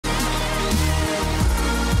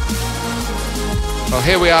Well,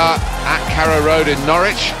 here we are at Carrow Road in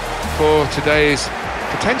Norwich for today's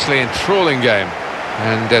potentially enthralling game.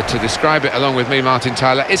 And to describe it along with me, Martin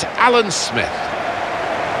Tyler, is Alan Smith.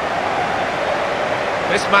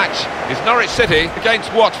 This match is Norwich City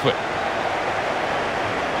against Watford.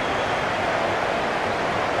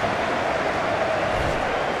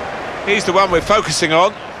 He's the one we're focusing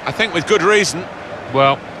on, I think with good reason.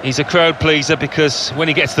 Well, he's a crowd pleaser because when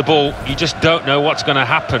he gets the ball, you just don't know what's going to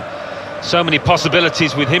happen. So many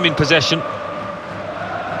possibilities with him in possession.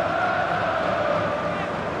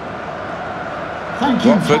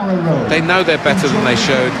 Watford, they know they're better than they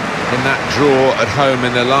showed in that draw at home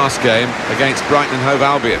in their last game against Brighton and Hove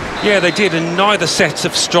Albion. Yeah, they did, and neither set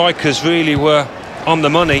of strikers really were on the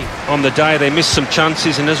money on the day. They missed some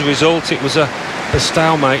chances, and as a result, it was a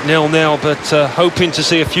stalemate, 0-0, but hoping to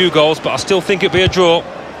see a few goals, but I still think it'll be a draw.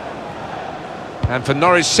 And for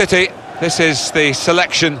Norwich City, this is the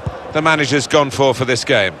selection the manager's gone for this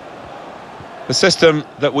game. The system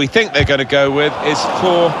that we think they're going to go with is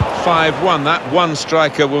 4-5-1. That one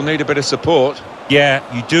striker will need a bit of support. Yeah,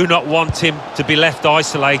 you do not want him to be left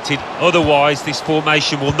isolated, otherwise this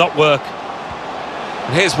formation will not work.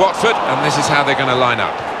 And here's Watford, and this is how they're going to line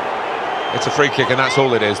up. It's a free kick, and that's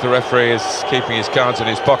all it is. The referee is keeping his cards in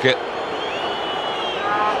his pocket.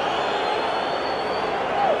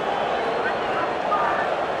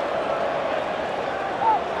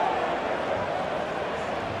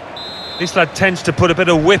 This lad tends to put a bit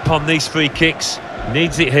of whip on these free kicks.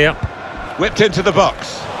 Needs it here. Whipped into the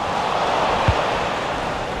box.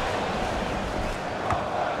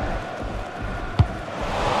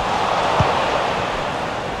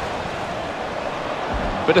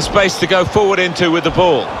 Bit of space to go forward into with the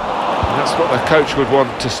ball. And that's what the coach would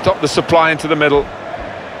want, to stop the supply into the middle.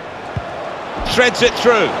 Threads it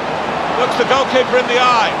through. Looks the goalkeeper in the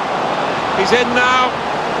eye. He's in now.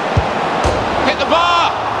 Hit the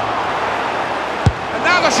bar. And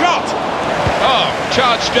now the shot. Oh,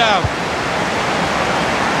 charged down.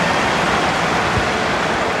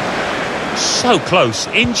 So close,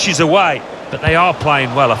 inches away. But they are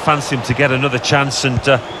playing well. I fancy him to get another chance and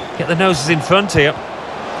get the noses in front here.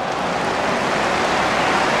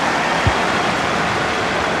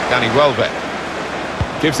 Danny Welbeck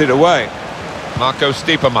gives it away. Marco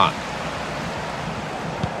Stiepermann.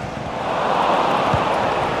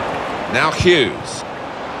 Now Hughes.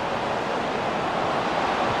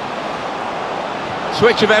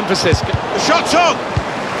 Switch of emphasis. The shot's on.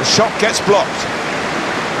 The shot gets blocked.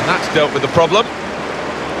 And that's dealt with the problem.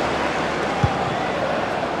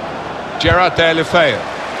 Gerard Deulofeu.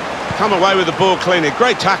 Come away with the ball cleanly.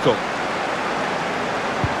 Great tackle.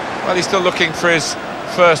 Well, he's still looking for his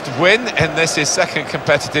first win in this, his second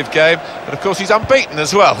competitive game, but of course he's unbeaten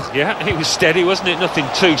as well. Yeah, it was steady, wasn't it? Nothing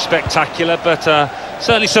too spectacular, but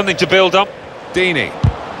certainly something to build on. Deeney.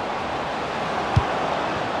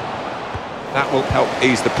 That will help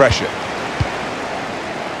ease the pressure.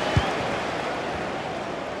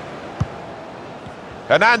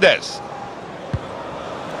 Hernandez.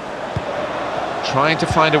 Trying to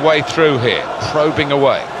find a way through here, probing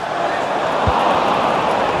away.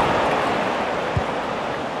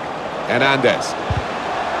 Hernandez.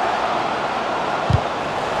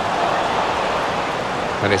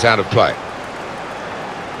 And it's out of play.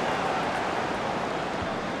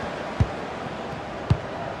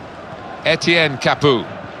 Etienne Capoue.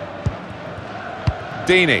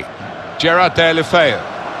 Deeney. Gerard Deulofeu.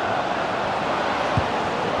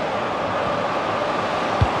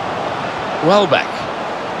 Welbeck.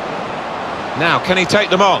 Now, can he take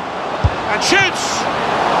them on? And shoots!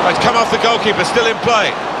 Oh, it's come off the goalkeeper, still in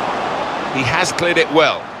play. He has cleared it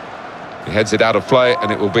well. He heads it out of play,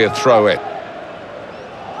 and it will be a throw-in.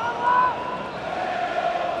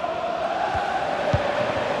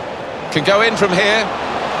 Can go in from here.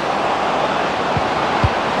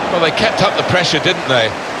 Well, they kept up the pressure, didn't they?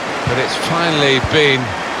 But it's finally been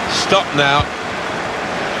stopped now.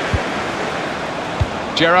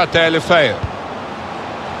 Gerard Deulofeu.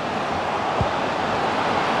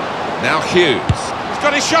 Now Hughes. He's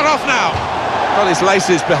got his shot off now. Got his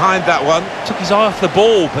laces behind that one. Took his eye off the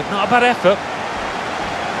ball, but not a bad effort.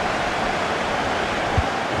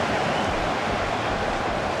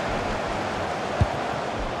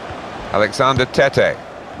 Alexander Tete.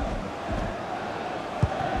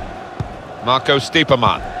 Marco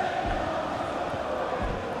Stiepermann.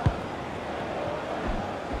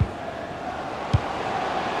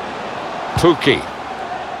 Pukki.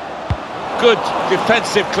 Good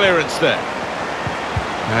defensive clearance there.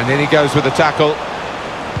 And in he goes with the tackle.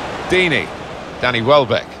 Deeney. Danny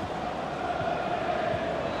Welbeck.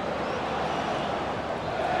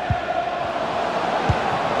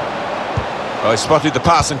 Oh, he spotted the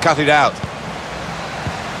pass and cut it out.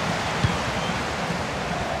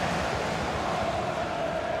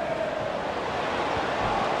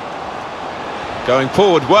 Going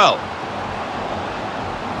forward well.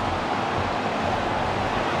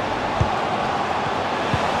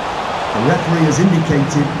 The referee has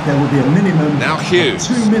indicated there will be a minimum Now Hughes.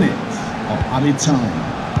 of 2 minutes of added time.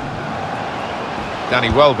 Danny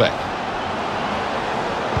Welbeck.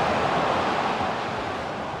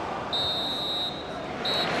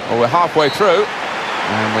 Well, we're halfway through,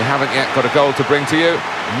 and we haven't yet got a goal to bring to you.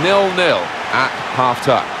 0-0 at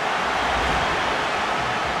half-time.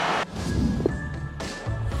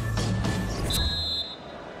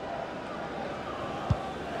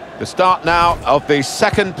 The start now of the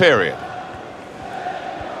second period.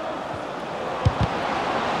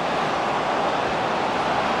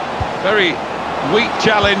 Very weak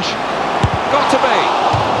challenge. Got to be.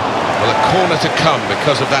 Well, a corner to come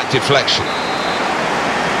because of that deflection.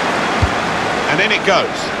 And in it goes.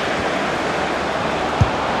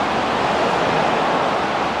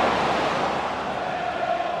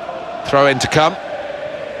 Throw in to come.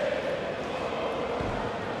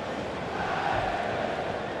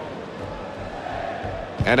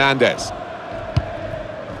 Hernandez.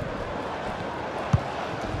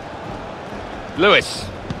 Lewis.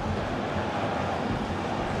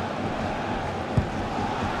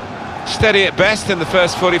 Steady at best in the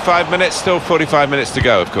first 45 minutes, still 45 minutes to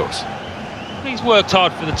go, of course. He's worked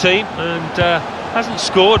hard for the team and hasn't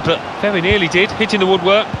scored, but very nearly did, hitting the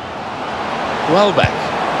woodwork. Welbeck.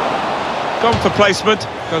 Gone for placement,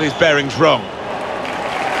 got his bearings wrong.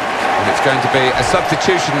 And it's going to be a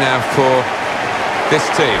substitution now for this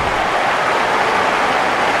team.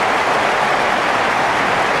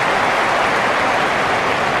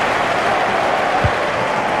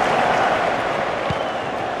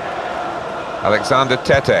 Alexander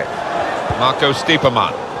Tete, Marco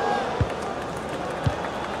Stiepermann.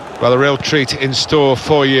 Well, a real treat in store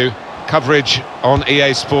for you. Coverage on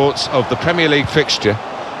EA Sports of the Premier League fixture.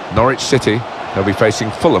 Norwich City, they'll be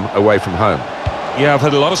facing Fulham away from home. Yeah, I've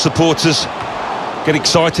had a lot of supporters get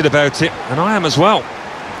excited about it, and I am as well.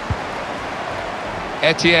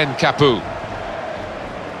 Etienne Capoue.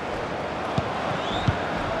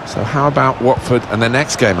 So how about Watford and their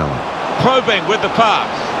next game, Alan? Probing with the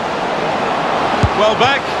pass.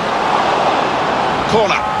 Welbeck.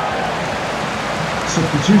 Corner.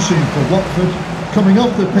 Substitution for Watford, coming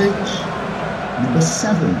off the pitch, number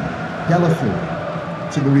 7,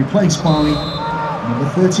 Delafield, to be replaced by number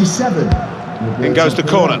 37. In goes the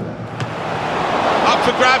corner. Up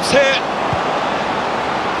for grabs here.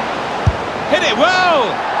 Hit it well.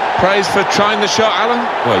 Praise for trying the shot, Alan.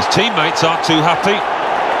 Well, his teammates aren't too happy.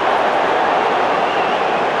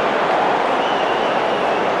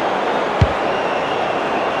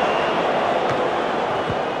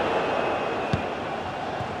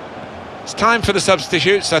 It's time for the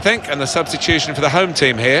substitutes, I think, and the substitution for the home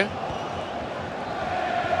team here.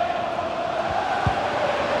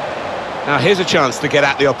 Now here's a chance to get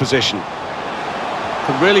at the opposition.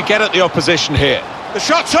 Can really get at the opposition here. The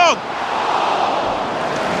shot's on!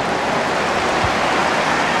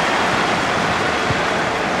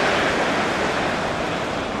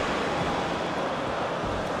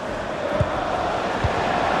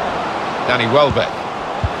 Danny Welbeck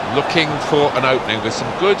looking for an opening with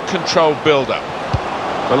some good controlled build-up.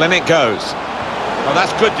 Well, in it goes. Oh,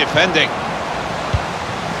 that's good defending.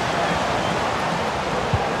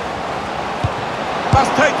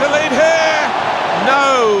 Must take the lead here.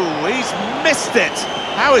 No, he's missed it.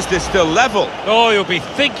 How is this still level? Oh, you'll be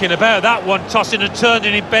thinking about that one, tossing and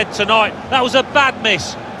turning in bed tonight. That was a bad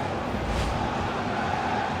miss.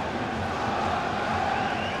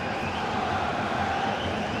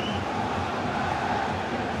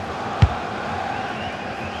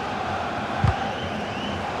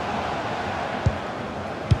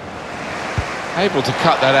 Able to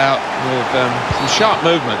cut that out with some sharp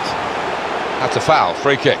movement. That's a foul,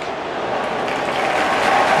 free kick.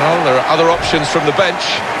 Well, there are other options from the bench.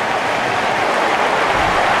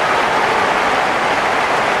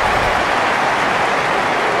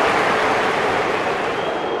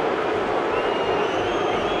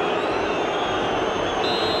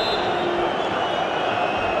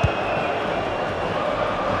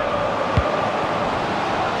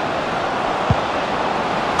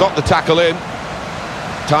 Got the tackle in.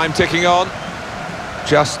 Time ticking on.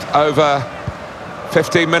 Just over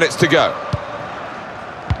 15 minutes to go.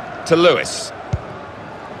 To Lewis.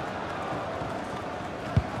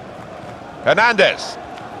 Hernandez.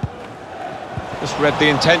 Just read the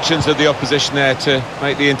intentions of the opposition there to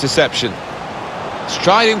make the interception.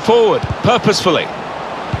 Striding forward, purposefully.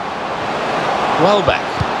 Welbeck.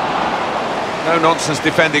 No nonsense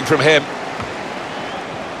defending from him.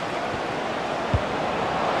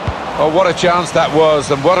 Oh, what a chance that was,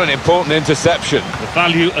 and what an important interception. The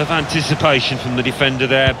value of anticipation from the defender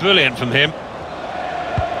there, brilliant from him.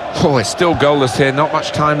 Oh, it's still goalless here, not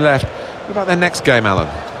much time left. What about their next game, Alan?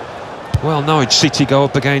 Well, Norwich City go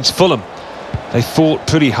up against Fulham. They fought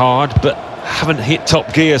pretty hard, but haven't hit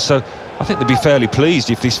top gear, so I think they'd be fairly pleased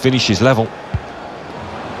if this finishes level.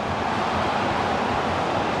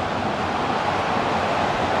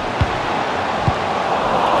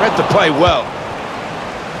 Read the play well.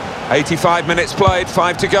 85 minutes played,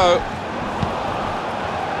 5 to go.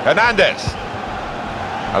 Hernandez.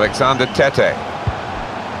 Alexander Tete.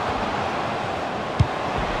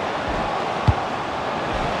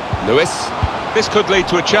 Lewis. This could lead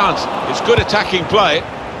to a chance. It's good attacking play.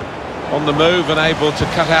 On the move and able to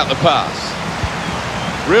cut out the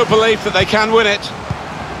pass. Real belief that they can win it.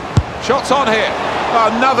 Shots on here.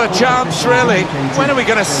 Another chance, really. When are we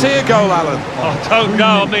going to see a goal, Alan? I don't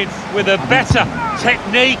know. I mean, with a better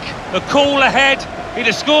technique, a cooler head, he'd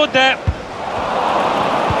have scored there.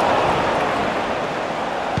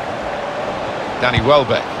 Danny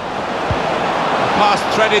Welbeck. Pass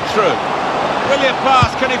threaded through. Brilliant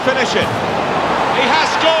pass. Can he finish it? He has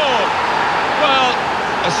scored. Well,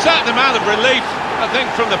 a certain amount of relief, I think,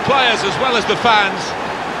 from the players as well as the fans.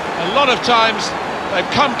 A lot of times they've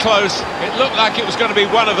come close. It looked like it was going to be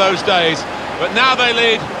one of those days, but now they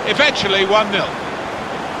lead eventually 1-0.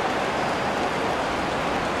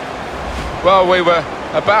 Well, we were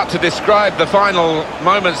about to describe the final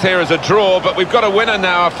moments here as a draw, but we've got a winner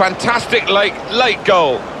now, a fantastic late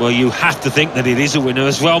goal. Well, you have to think that it is a winner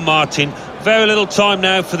as well, Martin. Very little time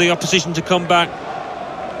now for the opposition to come back.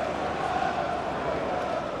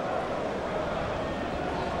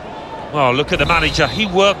 Oh, look at the manager. He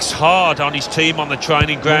works hard on his team on the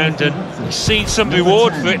training ground, and he's seen some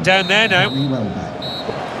reward for it down there now.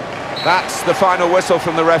 That's the final whistle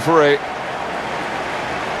from the referee.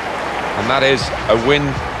 And that is a win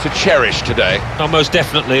to cherish today. Oh, most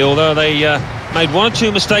definitely, although they made one or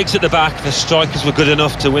two mistakes at the back, the strikers were good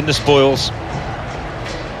enough to win the spoils.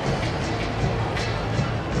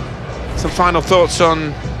 Some final thoughts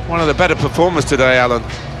on one of the better performers today, Alan?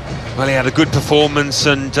 Well, he had a good performance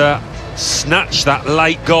and snatched that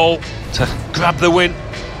late goal to grab the win.